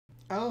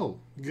Oh,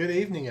 good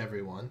evening,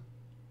 everyone.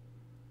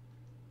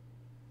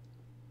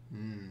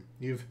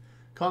 You've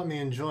caught me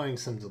enjoying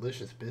some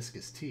delicious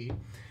biscuits tea.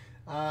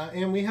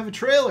 And we have a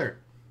trailer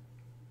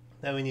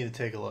that we need to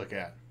take a look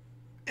at.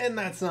 And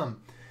that's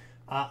some.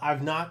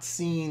 I've not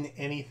seen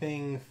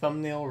anything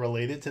thumbnail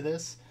related to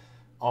this.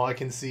 All I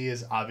can see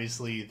is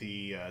obviously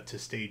the To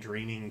Stay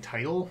Draining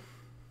title.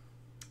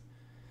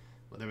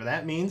 Whatever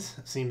that means.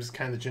 Seems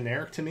kind of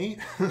generic to me.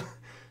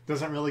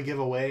 Doesn't really give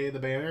away the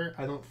banner,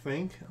 I don't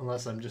think,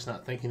 unless I'm just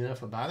not thinking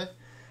enough about it.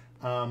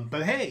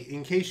 But hey,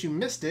 in case you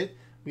missed it,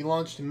 we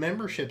launched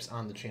memberships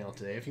on the channel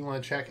today. If you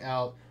want to check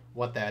out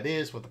what that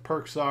is, what the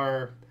perks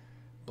are,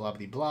 blah,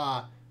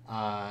 blah,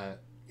 blah.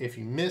 If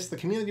you missed the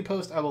community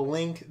post, I will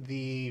link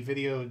the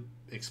video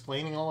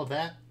explaining all of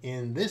that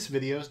in this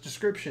video's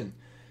description.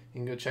 You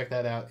can go check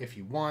that out if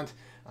you want.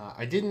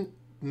 I didn't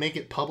make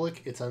it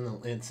public. It's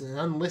an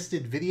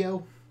unlisted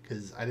video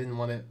because I didn't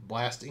want it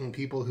blasting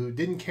people who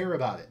didn't care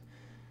about it.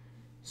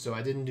 So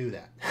I didn't do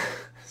that.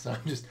 So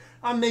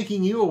I'm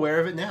making you aware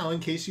of it now in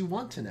case you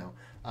want to know.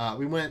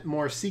 We went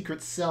more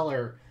secret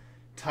seller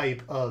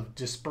type of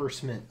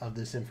disbursement of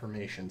this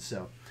information.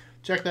 So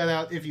check that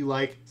out if you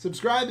like.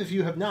 Subscribe if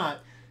you have not.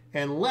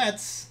 And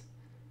let's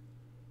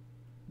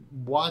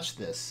watch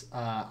this.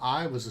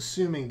 I was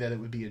assuming that it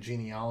would be a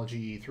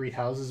Genealogy 3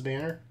 Houses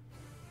banner.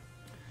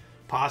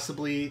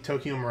 Possibly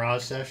Tokyo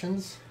Mirage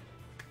Sessions.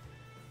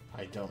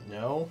 I don't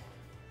know.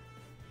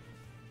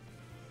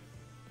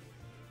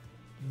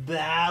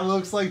 That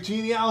looks like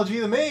Genealogy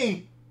to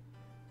me.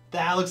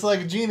 That looks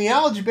like a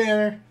Genealogy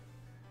banner.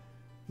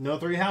 No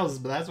 3 Houses,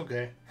 but that's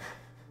okay.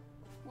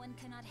 One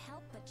cannot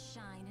help but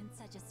shine in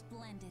such a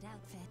splendid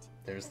outfit.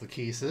 There's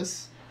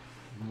Lachesis.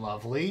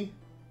 Lovely.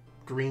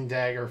 Green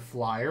Dagger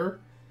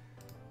Flyer.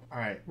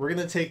 Alright, we're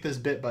going to take this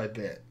bit by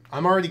bit.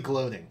 I'm already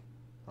gloating.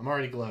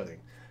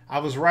 I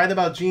was right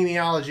about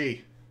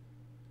Genealogy.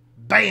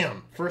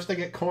 Bam! First I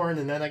get Corn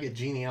and then I get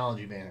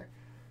Genealogy banner.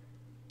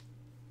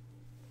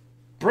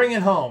 Bring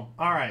it home.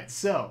 Alright,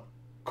 so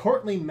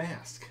Courtly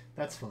Mask.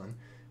 That's fun.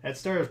 At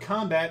start of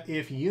combat,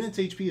 if unit's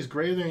HP is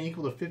greater than or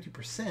equal to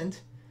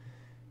 50%,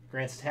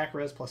 grants attack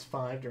res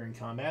 +5 during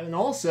combat. And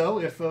also,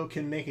 if foe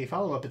can make a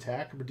follow-up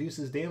attack,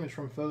 reduces damage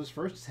from foe's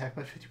first attack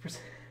by 50%.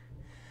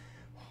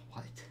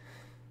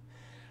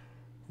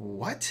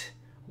 What?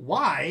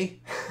 Why?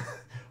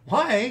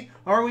 Why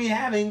are we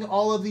having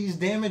all of these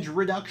damage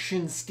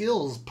reduction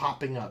skills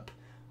popping up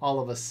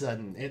all of a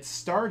sudden? It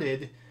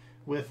started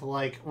with,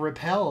 like,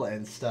 repel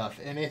and stuff,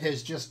 and it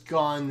has just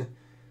gone...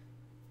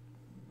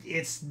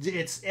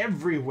 It's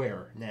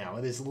everywhere now.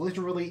 It is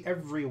literally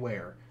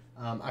everywhere.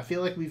 I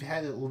feel like we've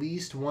had at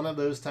least one of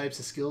those types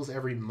of skills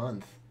every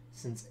month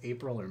since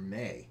April or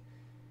May.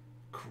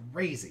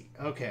 Crazy.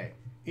 Okay.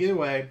 Either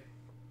way,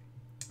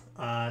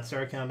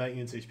 start combat,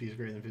 unit's HP is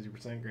greater than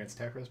 50%, grants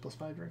attack res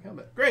 +5 during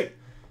combat. Great!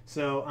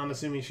 So I'm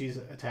assuming she's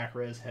attack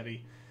res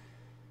heavy.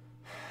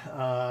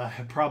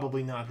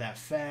 Probably not that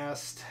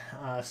fast.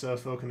 So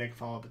if foe can make a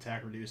follow-up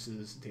attack,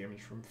 reduces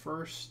damage from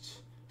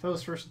foe's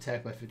first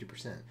attack by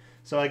 50%.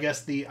 So I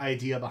guess the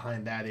idea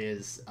behind that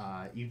is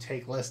you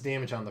take less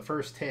damage on the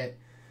first hit,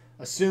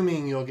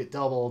 assuming you'll get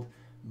doubled,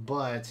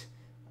 but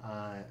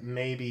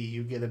maybe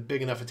you get a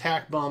big enough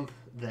attack bump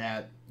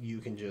that you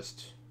can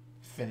just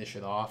finish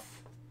it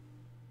off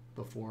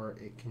before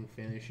it can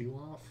finish you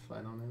off.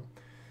 I don't know.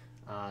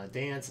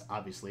 Dance,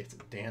 obviously it's a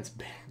dance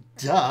band.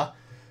 Duh.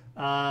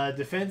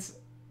 Defense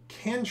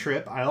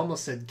cantrip. I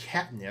almost said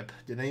catnip.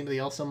 Did anybody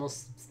else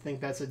almost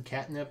think that said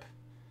catnip?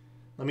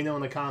 Let me know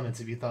in the comments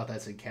if you thought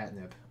that said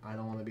catnip. I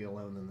don't want to be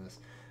alone in this.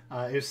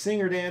 If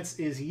Singer Dance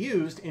is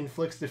used,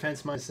 inflicts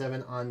defense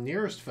 -7 on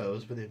nearest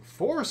foes within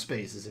 4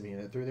 spaces of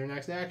unit through their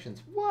next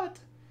actions. What?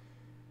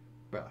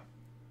 Bruh.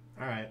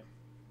 Alright.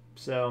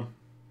 So,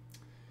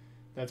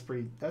 that's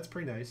pretty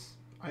nice.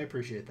 I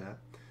appreciate that.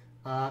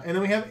 And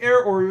then we have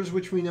Air Orders,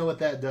 which we know what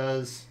that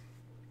does.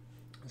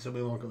 So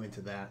we won't go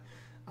into that.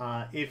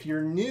 If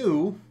you're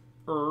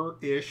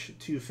new-ish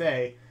to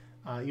FEH,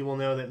 you will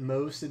know that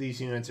most of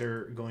these units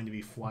are going to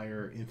be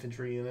flyer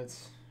infantry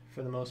units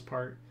for the most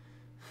part.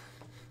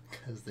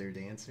 Because they're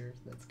dancers.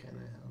 That's kind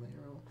of how they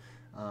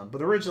roll.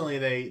 But originally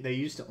they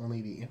used to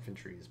only be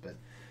infantries. But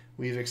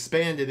we've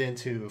expanded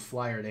into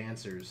flyer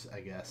dancers,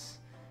 I guess,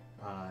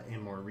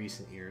 in more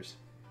recent years.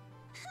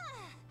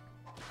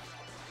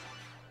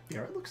 The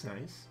art looks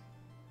nice.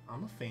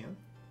 I'm a fan.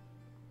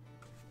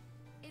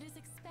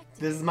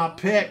 This is my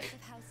pick.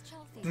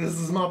 This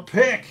is my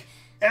pick.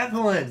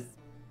 Ethlyn.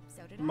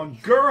 My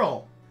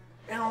girl.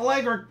 And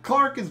Allegra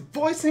Clark is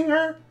voicing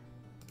her?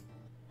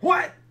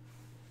 What?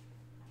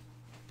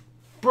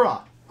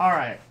 Bruh.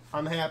 Alright.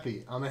 I'm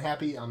happy. I'm a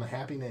happy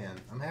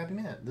man. I'm a happy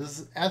man. This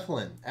is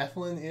Ethlyn.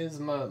 Ethlyn is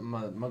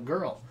my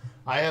girl.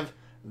 I have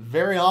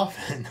very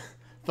often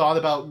thought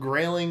about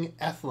grailing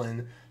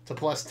Ethlyn to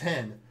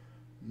 +10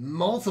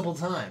 multiple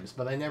times,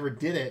 but I never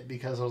did it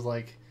because I was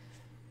like,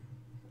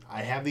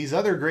 I have these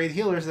other great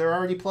healers that are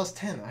already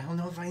 +10. I don't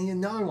know if I need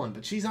another one,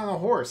 but she's on a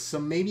horse, so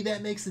maybe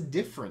that makes a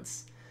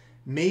difference.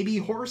 Maybe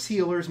horse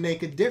healers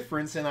make a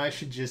difference and I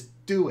should just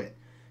do it.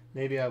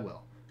 Maybe I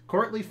will.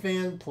 Courtly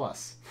Fan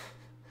Plus.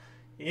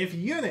 If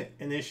unit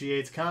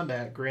initiates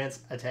combat, grants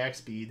attack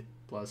speed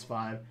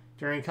 +5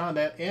 during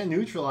combat and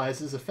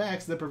neutralizes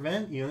effects that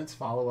prevent units'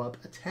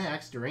 follow-up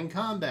attacks during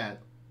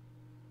combat.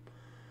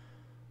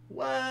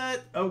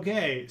 What?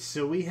 Okay,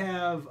 so we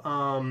have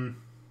null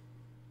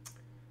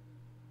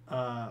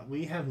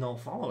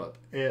follow-up,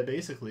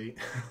 basically,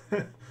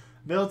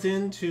 built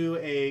into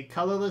a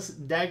colorless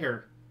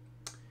dagger.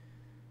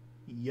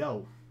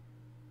 Yo,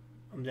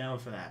 I'm down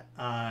for that.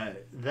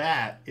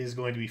 That is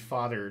going to be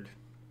foddered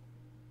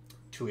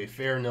to a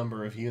fair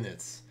number of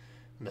units,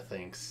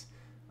 methinks.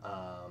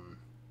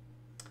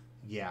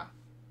 Yeah,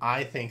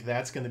 I think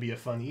that's going to be a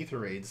fun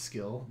Ether Aid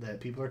skill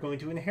that people are going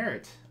to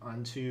inherit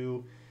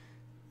onto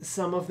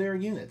some of their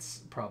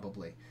units,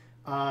 probably.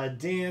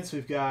 Dance,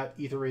 we've got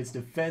Ether Aid's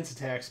defense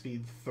attack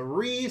speed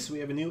 3, so we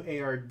have a new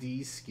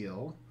ARD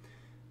skill.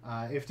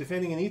 If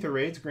defending an Ether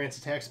Aid, grants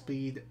attack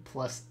speed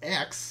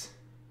 +X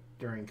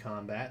during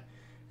combat,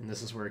 and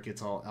this is where it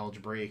gets all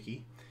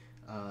algebraic-y.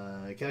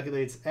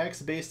 Calculates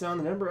X based on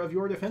the number of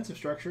your defensive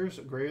structures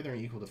greater than or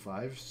equal to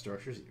 5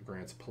 structures,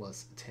 grants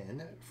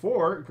 +10.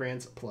 4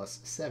 grants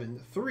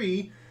 +7.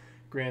 3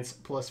 grants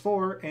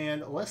 +4,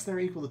 and less than or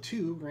equal to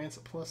 2 grants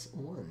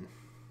 +1.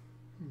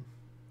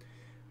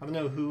 I don't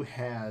know who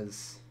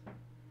has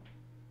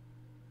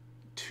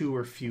 2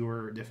 or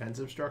fewer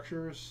defensive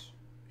structures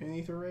in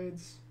Ether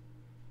Raids.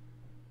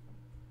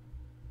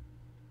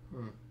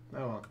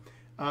 Oh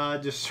well.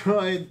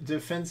 Destroyed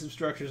defensive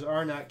structures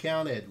are not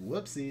counted.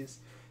 Whoopsies.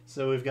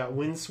 So we've got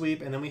Wind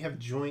Sweep, and then we have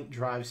Joint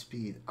Drive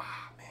Speed.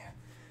 Ah, man.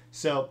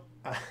 So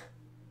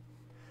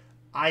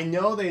I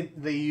know they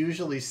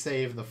usually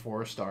save the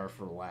 4-star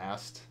for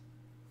last.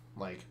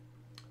 Like,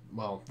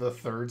 well, the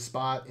 3rd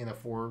spot in a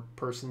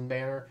 4-person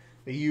banner.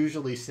 They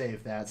usually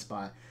save that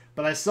spot.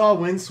 But I saw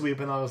Wind Sweep,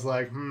 and I was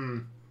like,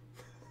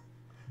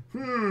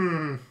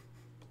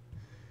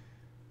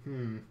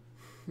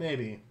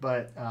 maybe.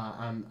 But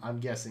I'm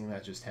guessing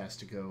that just has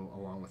to go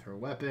along with her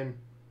weapon.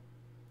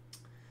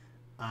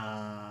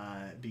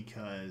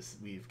 Because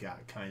we've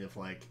got kind of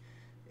like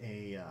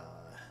a,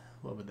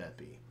 what would that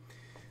be?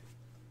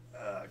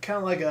 Kind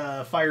of like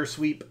a Fire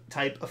Sweep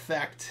type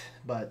effect,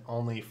 but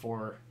only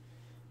for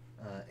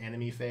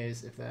enemy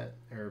phase, if that,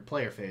 or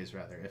player phase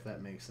rather, if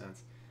that makes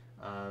sense.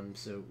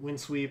 So Wind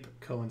Sweep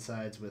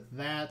coincides with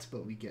that,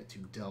 but we get to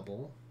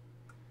double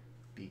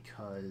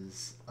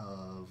because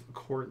of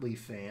Courtly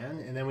Fan.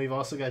 And then we've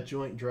also got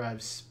Joint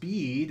Drive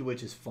Speed,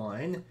 which is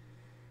fun.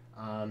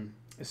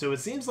 So it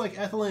seems like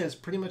Ethlyn is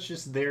pretty much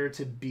just there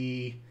to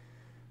be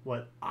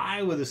what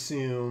I would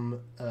assume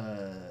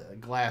a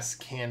glass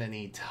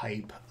cannon-y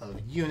type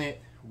of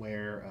unit,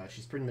 where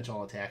she's pretty much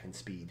all attack and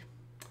speed.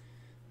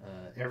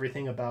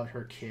 Everything about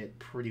her kit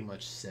pretty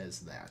much says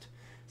that.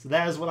 So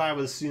that is what I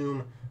would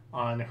assume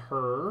on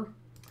her.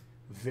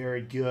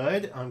 Very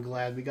good. I'm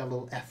glad we got a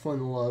little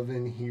Ethlyn love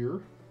in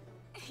here.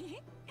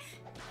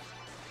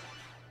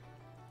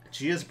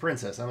 She is a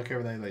princess. I don't care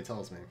what anybody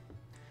tells me.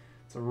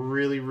 It's a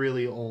really,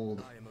 really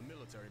old. I am a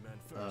military man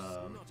first,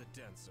 not a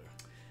dancer.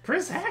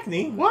 Chris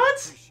Hackney?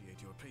 What?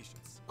 Your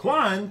patience.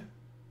 Quan?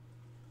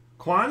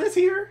 Quan is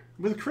here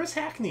with Chris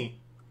Hackney.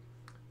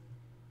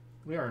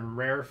 We are in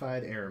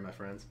rarefied air, my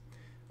friends.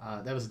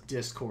 That was a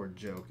Discord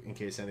joke, in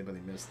case anybody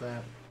missed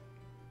that.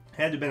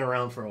 Had to have been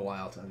around for a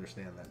while to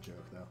understand that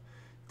joke, though.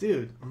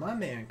 Dude, my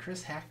man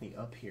Chris Hackney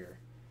up here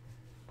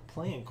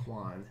playing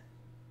Quan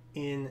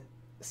in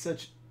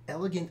such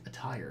elegant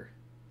attire.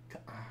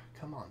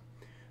 Come on.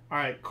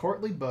 Alright,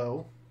 Courtly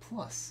Bow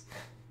plus.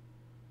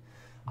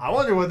 I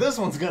wonder what this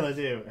one's gonna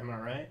do. Am I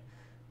right?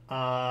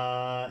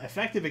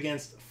 Effective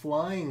against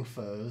flying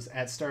foes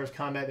at start of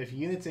combat if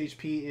unit's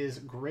HP is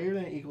greater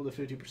than or equal to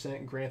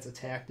 50%, grants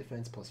attack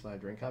defense +5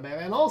 during combat.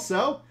 And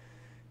also,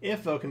 if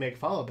foe can make a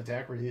follow-up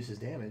attack, reduces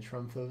damage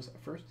from foe's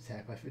first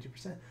attack by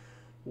 50%.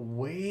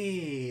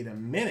 Wait a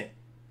minute.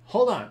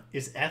 Hold on.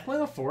 Is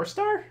Ethlyn a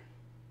 4-star?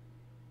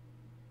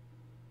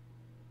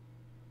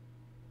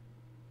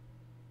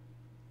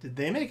 Did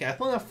they make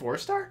Ethlyn a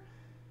 4-star?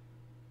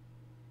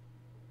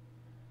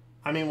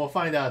 I mean, we'll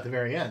find out at the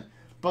very end.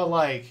 But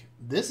like,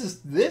 this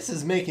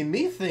is making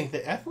me think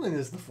that Ethlyn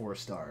is the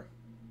 4-star.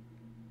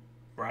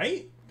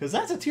 Right? Because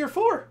that's a tier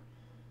 4.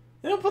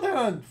 They don't put that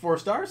on 4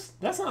 stars.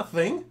 That's not a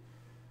thing.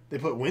 They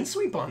put Wind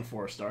Sweep on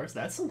 4 stars.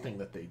 That's something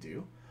that they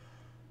do.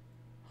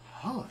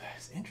 Oh,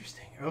 that's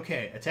interesting.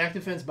 Okay, attack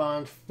defense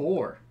bond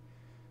 4.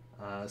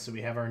 So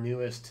we have our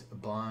newest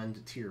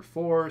bond tier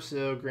 4.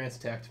 So grants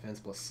attack defense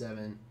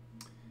 +7.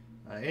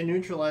 It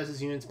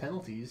neutralizes units'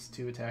 penalties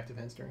to attack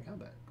defense during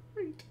combat.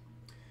 Great.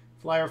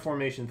 Flyer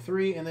formation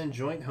 3, and then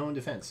joint hone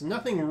defense. So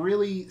nothing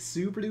really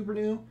super duper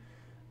new,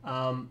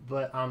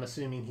 but I'm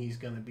assuming he's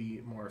going to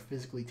be more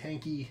physically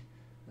tanky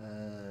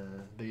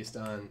based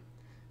on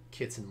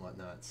kits and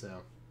whatnot.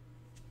 So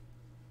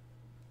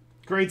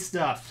great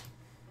stuff.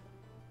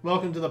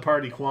 Welcome to the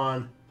party,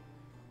 Quan.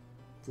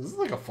 So this is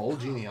like a full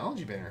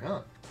genealogy banner,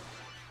 huh?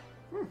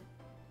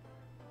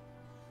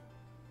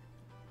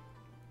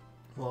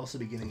 We'll also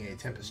be getting a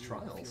Tempest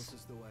Trials. Feels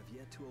as though I've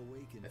yet to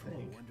awaken I from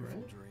think, a wonderful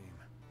right? dream.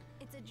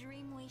 It's a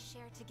dream we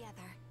share together.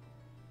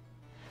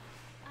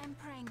 I'm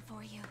praying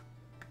for you.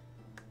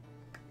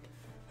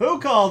 Who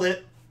called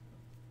it?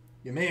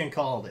 Your man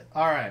called it.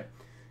 Alright.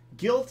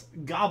 Guilt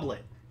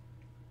Goblet.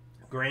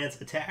 Grants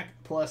attack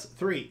plus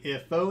 3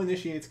 if foe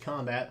initiates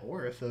combat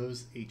or if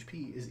foe's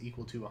HP is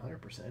equal to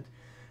 100%.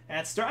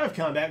 At start of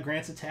combat,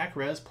 grants attack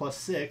res plus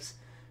 6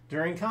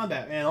 during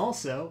combat. And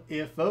also,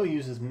 if foe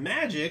uses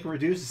magic,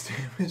 reduces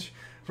damage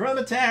from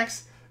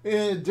attacks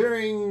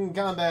during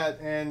combat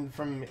and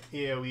from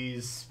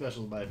AoE's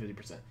specials by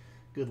 50%.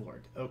 Good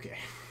lord. Okay.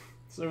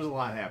 So there's a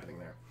lot happening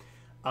there.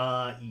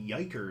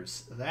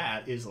 Yikers.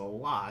 That is a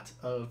lot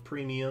of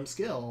premium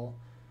skill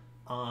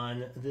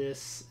on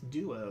this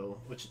duo.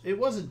 Which, it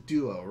was a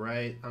duo,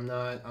 right? I'm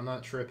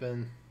not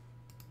tripping.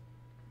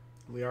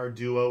 We are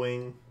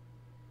duoing.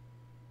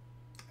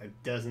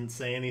 It doesn't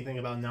say anything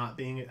about not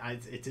being.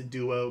 It's a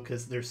duo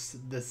because there's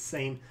the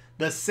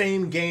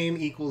same game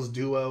equals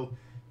duo,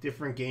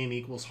 different game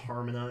equals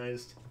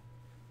harmonized.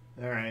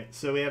 All right,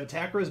 so we have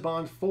attack res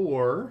bond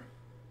 4,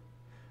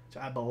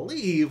 which I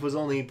believe was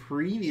only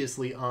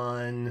previously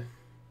on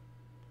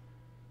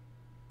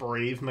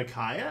Brave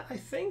Micaiah, I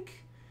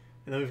think,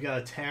 and then we've got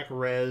attack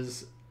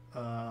res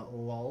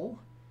lull,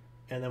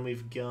 and then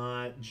we've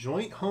got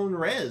joint hone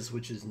res,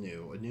 which is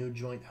new, a new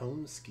joint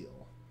hone skill.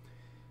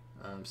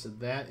 So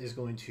that is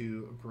going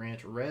to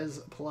grant res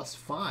plus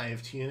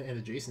 5 to unit and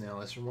adjacent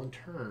allies for 1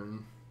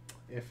 turn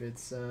if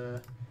it's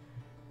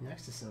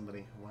next to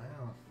somebody.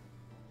 Wow.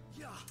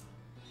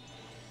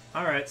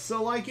 Alright,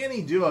 so like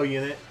any duo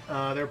unit,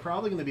 they're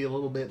probably going to be a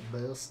little bit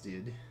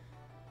busted.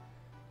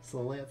 So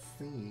let's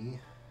see.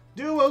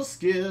 Duo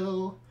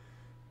skill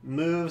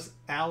moves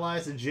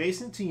allies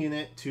adjacent to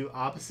unit to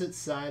opposite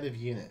side of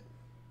unit.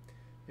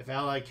 If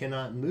ally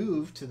cannot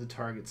move to the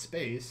target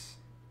space,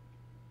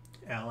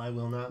 ally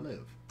will not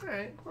move.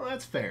 Alright, well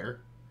that's fair.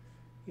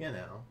 You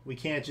know, we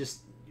can't just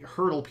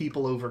hurdle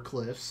people over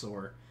cliffs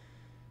or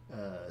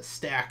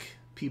stack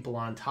people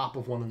on top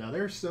of one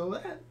another,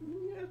 so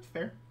that's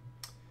fair.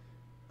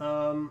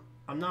 I'm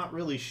not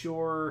really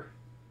sure.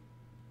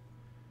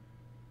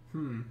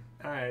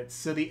 Alright,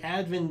 so the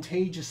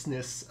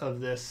advantageousness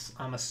of this,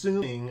 I'm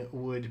assuming,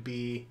 would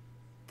be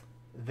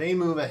they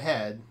move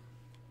ahead,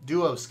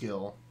 duo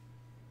skill,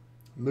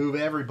 move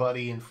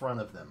everybody in front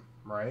of them.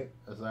 Right?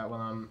 Is that what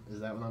I'm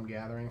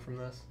gathering from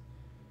this?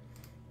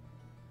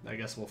 I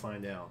guess we'll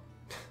find out.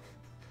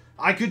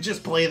 I could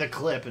just play the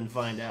clip and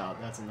find out.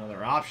 That's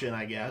another option,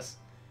 I guess.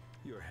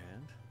 Your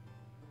hand?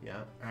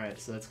 Yeah. Alright,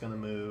 so that's gonna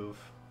move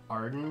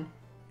Arden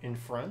in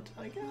front,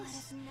 I guess. Let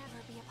us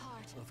never be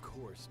apart. Of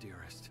course,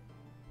 dearest.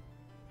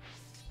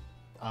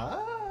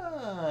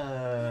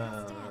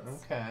 Ah,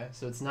 okay.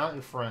 So it's not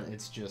in front,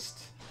 it's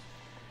just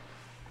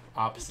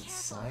opposite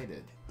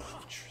sided.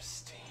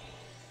 Interesting.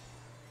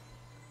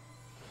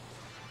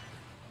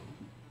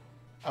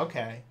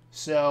 Okay,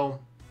 so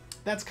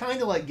that's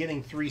kind of like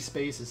getting 3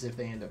 spaces if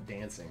they end up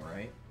dancing,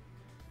 right?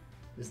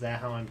 Is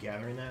that how I'm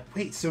gathering that?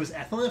 Wait, so is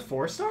Ethlyn a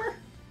 4-star?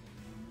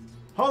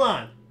 Hold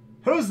on.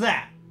 Who's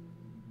that?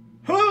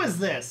 Who is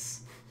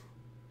this?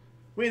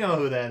 We know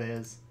who that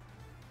is.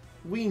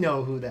 We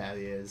know who that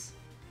is.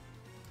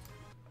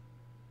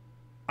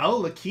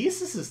 Oh,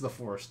 Lachesis is the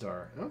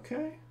 4-star.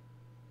 Okay.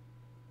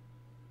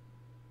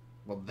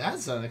 Well,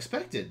 that's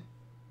unexpected.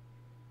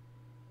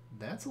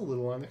 That's a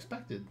little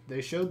unexpected.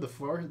 They showed the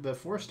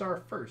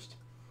 4-star first.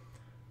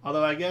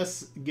 Although I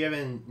guess,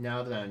 given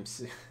now that I'm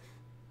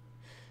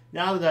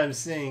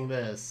seeing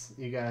this,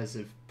 you guys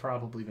have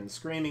probably been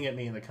screaming at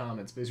me in the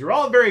comments because you're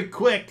all very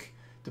quick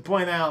to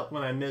point out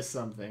when I miss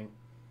something.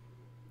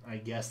 I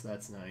guess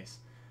that's nice.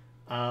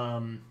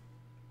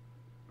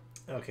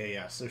 Okay,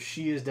 yeah. So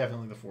she is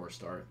definitely the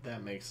 4-star.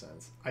 That makes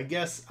sense. I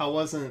guess I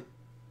wasn't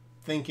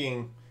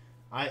thinking.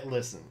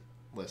 Listen.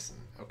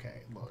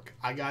 Okay, look,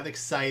 I got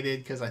excited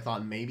because I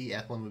thought maybe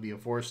Ethlyn would be a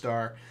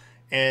 4-star,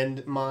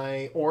 and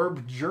my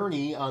orb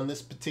journey on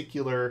this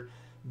particular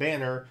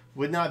banner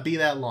would not be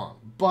that long.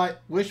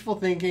 But wishful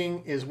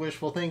thinking is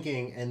wishful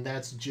thinking, and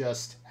that's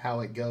just how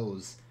it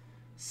goes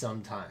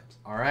sometimes.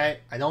 All right,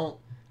 I don't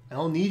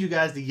need you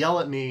guys to yell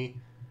at me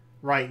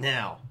right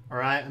now. All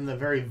right, I'm in a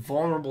very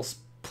vulnerable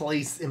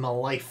place in my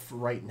life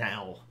right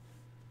now.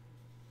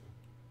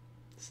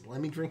 So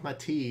let me drink my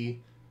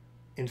tea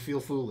and feel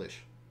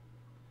foolish.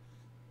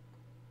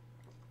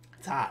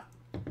 It's hot.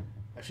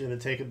 I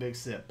shouldn't take a big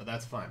sip, but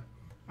that's fine.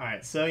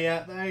 Alright, so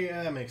yeah,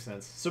 that makes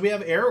sense. So we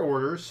have air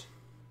orders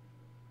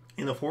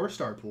in the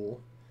 4-star pool.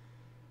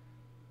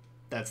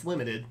 That's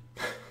limited.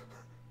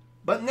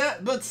 but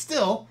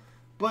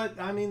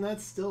I mean,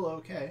 that's still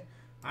okay.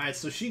 Alright,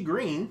 so she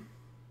green.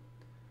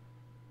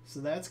 So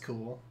that's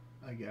cool,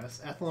 I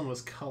guess. Ethlyn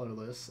was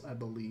colorless, I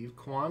believe.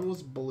 Quan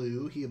was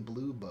blue. He had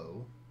blue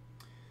bow.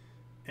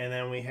 And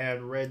then we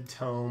had red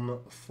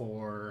tome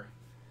for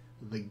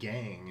the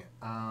gang.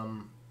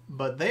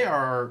 But they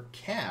are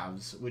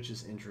calves, which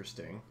is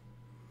interesting.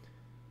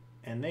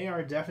 And they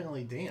are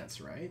definitely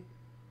dance, right?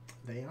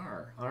 They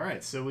are. All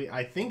right, so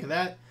I think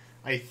that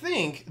I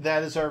think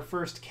that is our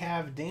first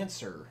Cav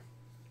dancer.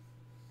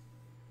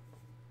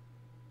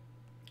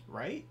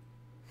 Right?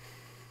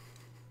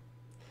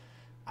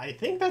 I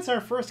think that's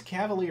our first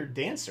Cavalier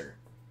dancer.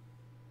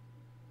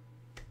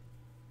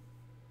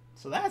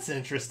 So that's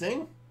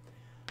interesting.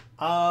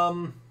 I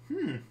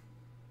don't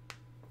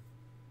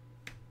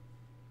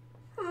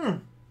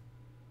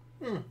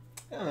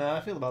know how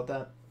I feel about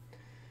that.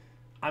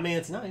 I mean,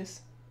 it's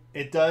nice.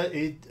 It does.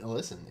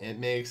 Listen, it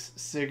makes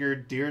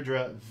SIGURD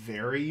DEIRDRE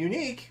very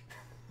unique.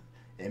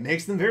 It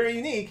makes them very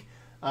unique.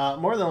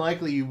 More than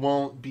likely, you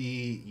won't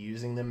be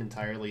using them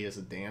entirely as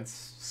a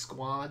dance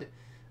squad.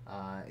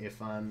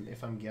 If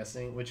I'm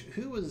guessing,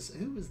 who was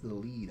the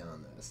lead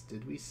on this?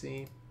 Did we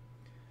see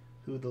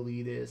who the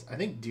lead is? I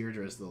think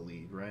Deirdre is the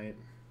lead, right?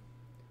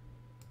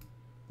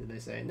 Did they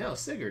say? No,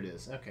 SIGURD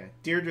is. Okay.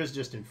 Deirdre's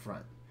just in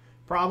front.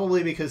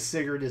 Probably because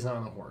SIGURD is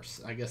on a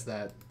horse. I guess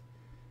that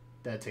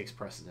takes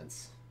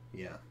precedence.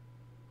 Yeah.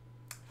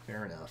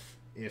 Fair enough.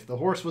 If the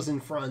horse was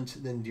in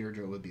front, then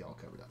Deirdre would be all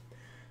covered up.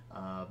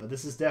 But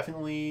this is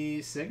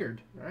definitely SIGURD.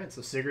 Alright,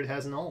 so SIGURD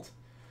has an ult.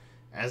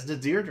 As did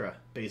Deirdre,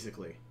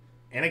 basically.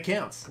 And it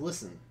counts.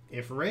 Listen,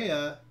 if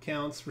Rhea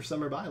counts for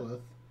Summer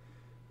Byleth,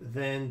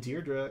 then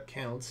Deirdre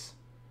counts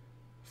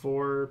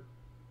for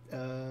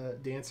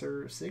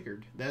Dancer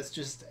SIGURD. That's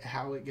just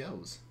how it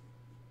goes.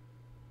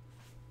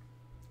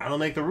 I don't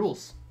make the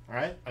rules.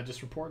 Alright? I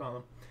just report on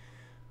them.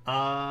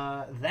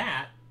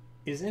 That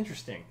is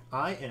interesting.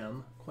 I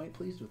am quite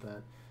pleased with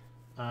that.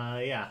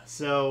 Yeah,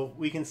 so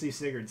we can see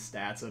SIGURD's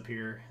stats up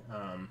here.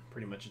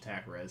 Pretty much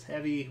attack res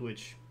heavy,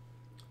 which,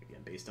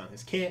 again, based on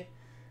his kit,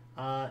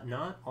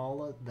 not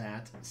all of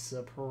that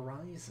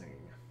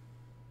surprising.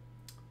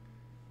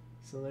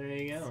 So there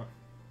you go.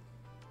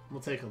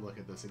 We'll take a look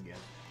at this again.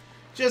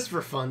 Just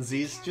for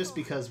funsies, just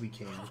because we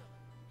can.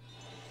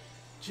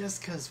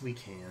 Just because we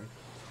can.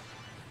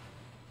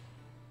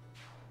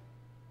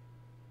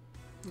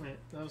 Alright,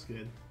 that was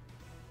good.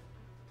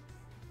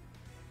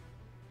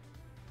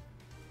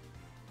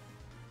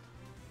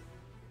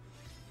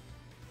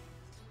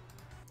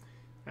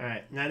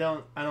 Alright, and I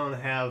don't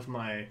have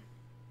my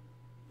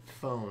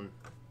phone,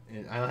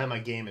 and I don't have my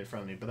game in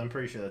front of me, but I'm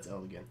pretty sure that's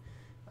Eldigan.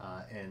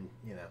 And,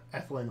 you know,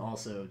 Ethlyn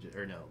also,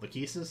 or no,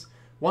 Lachesis,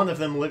 one of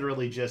them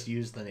literally just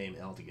used the name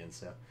Eldigan,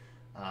 so.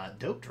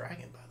 Dope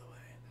Dragon, by the way.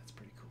 That's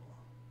pretty cool.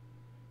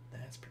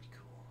 That's pretty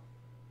cool.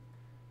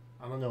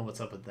 I don't know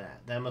what's up with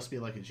that. That must be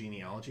like a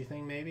genealogy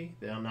thing, maybe,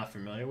 that I'm not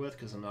familiar with,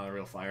 because I'm not a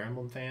real Fire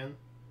Emblem fan,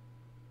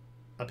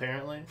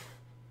 apparently.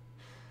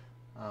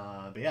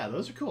 But yeah,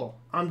 those are cool.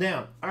 I'm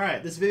down.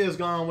 Alright, this video's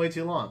gone on way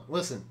too long.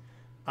 Listen,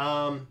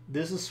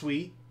 this is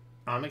sweet.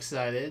 I'm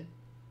excited.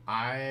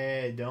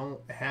 I don't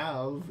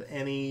have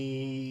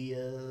any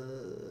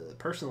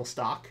personal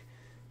stock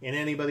in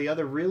anybody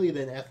other really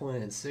than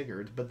Ethlyn and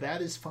SIGURD, but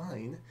that is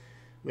fine.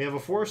 We have a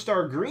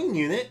 4-star green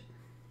unit,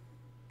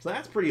 so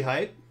that's pretty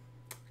hype,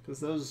 because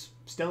those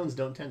stones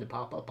don't tend to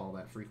pop up all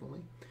that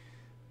frequently.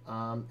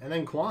 And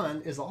then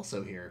Quan is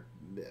also here,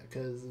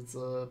 because it's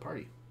a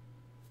party.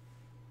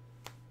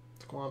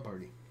 It's a Quan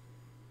party.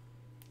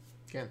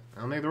 Again, I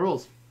don't make the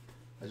rules.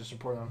 I just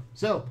report on them.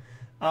 So,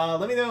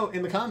 let me know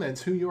in the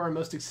comments who you are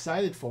most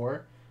excited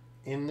for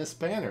in this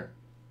banner.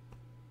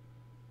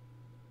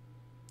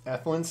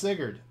 Ethlyn,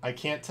 SIGURD. I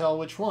can't tell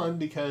which one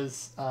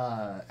because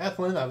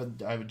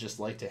Ethlyn I would just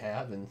like to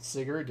have, and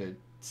SIGURD, it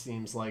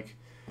seems like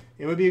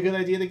it would be a good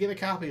idea to get a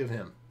copy of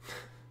him.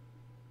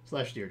 /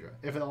 Deirdre,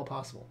 if at all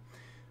possible.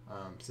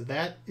 So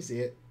that is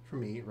it for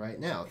me right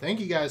now. Thank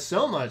you guys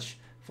so much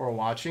for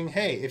watching.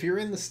 Hey, if you're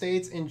in the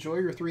States, enjoy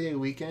your 3-day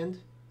weekend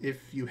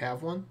if you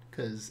have one,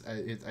 because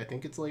I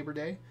think it's Labor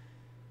Day.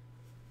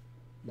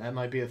 That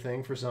might be a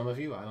thing for some of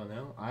you. I don't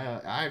know.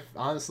 I've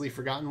honestly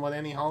forgotten what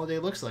any holiday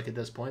looks like at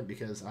this point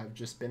because I've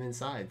just been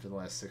inside for the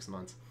last 6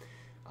 months.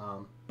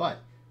 But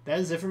that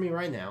is it for me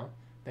right now.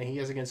 Thank you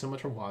guys again so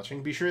much for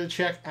watching. Be sure to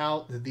check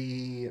out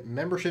the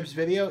memberships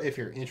video if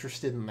you're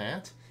interested in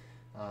that.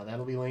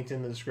 That'll be linked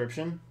in the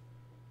description.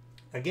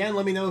 Again,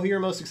 let me know who you're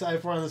most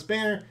excited for on this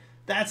banner.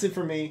 That's it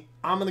for me.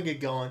 I'm going to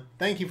get going.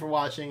 Thank you for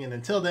watching, and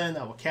until then,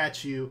 I will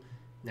catch you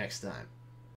next time.